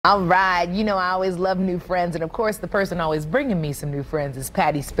All right, you know I always love new friends, and of course the person always bringing me some new friends is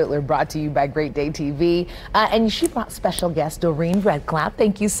Patty Spitler, brought to you by Great Day TV. And she brought special guest Doreen Redcloud.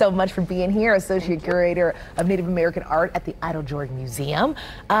 Thank you so much for being here, Associate Curator of Native American Art at the Eiteljorg Museum.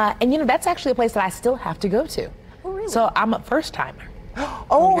 And you know, that's actually a place that I still have to go to. Oh, really? So I'm a first timer.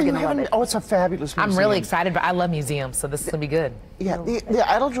 Oh, you haven't, oh, it's a fabulous museum. I'm really excited, but I love museums, so this is going to be good. Yeah, the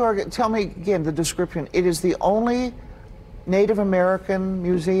Eiteljorg, tell me again the description. It is the only Native American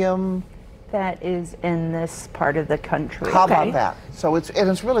museum that is in this part of the country. How about that? So it's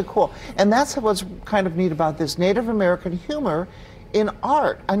really cool. And that's what's kind of neat about this Native American humor in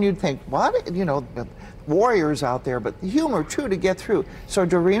art. And you'd think, what? You know, warriors out there, but humor too to get through. So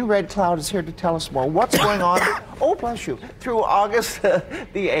Doreen Redcloud is here to tell us more. What's going on? Oh, bless you. Through August the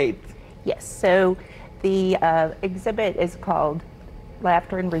 8th. Yes, so the exhibit is called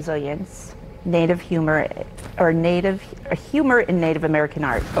Laughter and Resilience, Native Humor, or Humor in Native American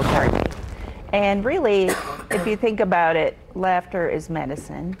Art. Okay. And really, if you think about it, laughter is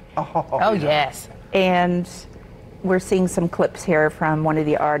medicine. Oh yes. And we're seeing some clips here from one of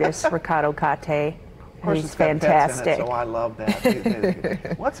the artists, Ricardo Cate. He's fantastic. So I love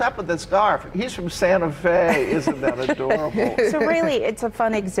that. What's up with the scarf? He's from Santa Fe. Isn't that adorable? So really, it's a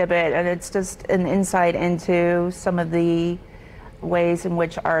fun exhibit, and it's just an insight into some of the ways in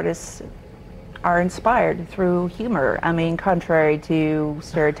which artists are inspired through humor. I mean, contrary to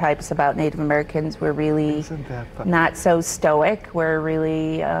stereotypes about Native Americans, we're really not so stoic. We're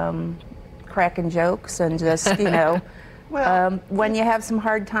really cracking jokes and just, you know, when you have some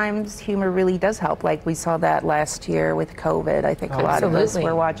hard times, humor really does help. Like we saw that last year with COVID. I think a lot of us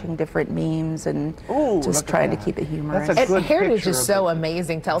were watching different memes and just trying to keep it humorous. And heritage is so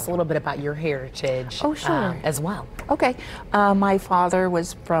amazing. Tell us a little bit about your heritage as well. Okay. My father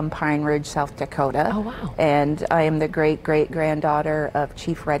was from Pine Ridge, South Dakota. Oh, wow. And I am the great-great-granddaughter of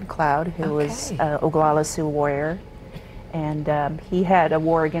Chief Red Cloud, who was an Oglala Sioux warrior. And he had a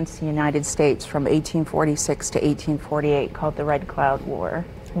war against the United States from 1846 to 1848 called the Red Cloud War.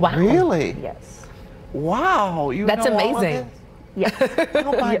 Wow. Really? Yes. Wow. That's amazing. Yes.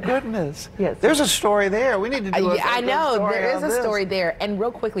 Oh my goodness. Yes. There's a story there. We need to do I know, there is a story there. And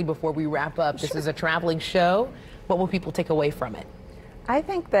real quickly before we wrap up, this is a traveling show. What will people take away from it? I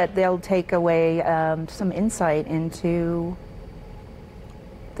think that they'll take away some insight into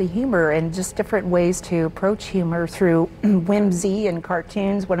the humor and just different ways to approach humor through whimsy and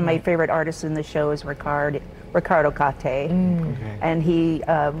cartoons. One of my favorite artists in the show is Ricardo Cate, and he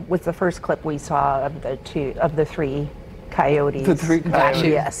was the first clip we saw of the three coyotes. The three coyotes.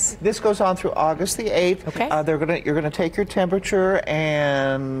 Yes. This goes on through August the 8th. Okay. You're gonna take your temperature,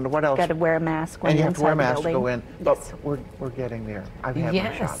 and what else? Got to wear a mask when and you you're have to wear a mask to go in. Yes. But we're getting there. I've had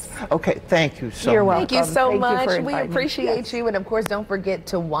my shots. Okay, thank you so You're much. welcome. Thank you so much. You We appreciate you, and of course, don't forget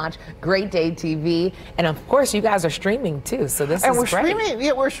to watch Great Day TV. And of course, you guys are streaming too, so this is great. Streaming.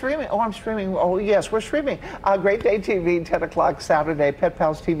 Yeah, we're streaming. Oh, I'm streaming. Oh, yes, we're streaming. Great Day TV, 10 o'clock Saturday. Pet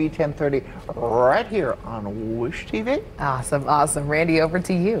Pals TV, 10:30, right here on Wish TV. Awesome, awesome. Randy, over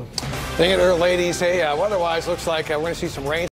to you. Theater ladies, hey, weather-wise, looks like we're going to see some rain.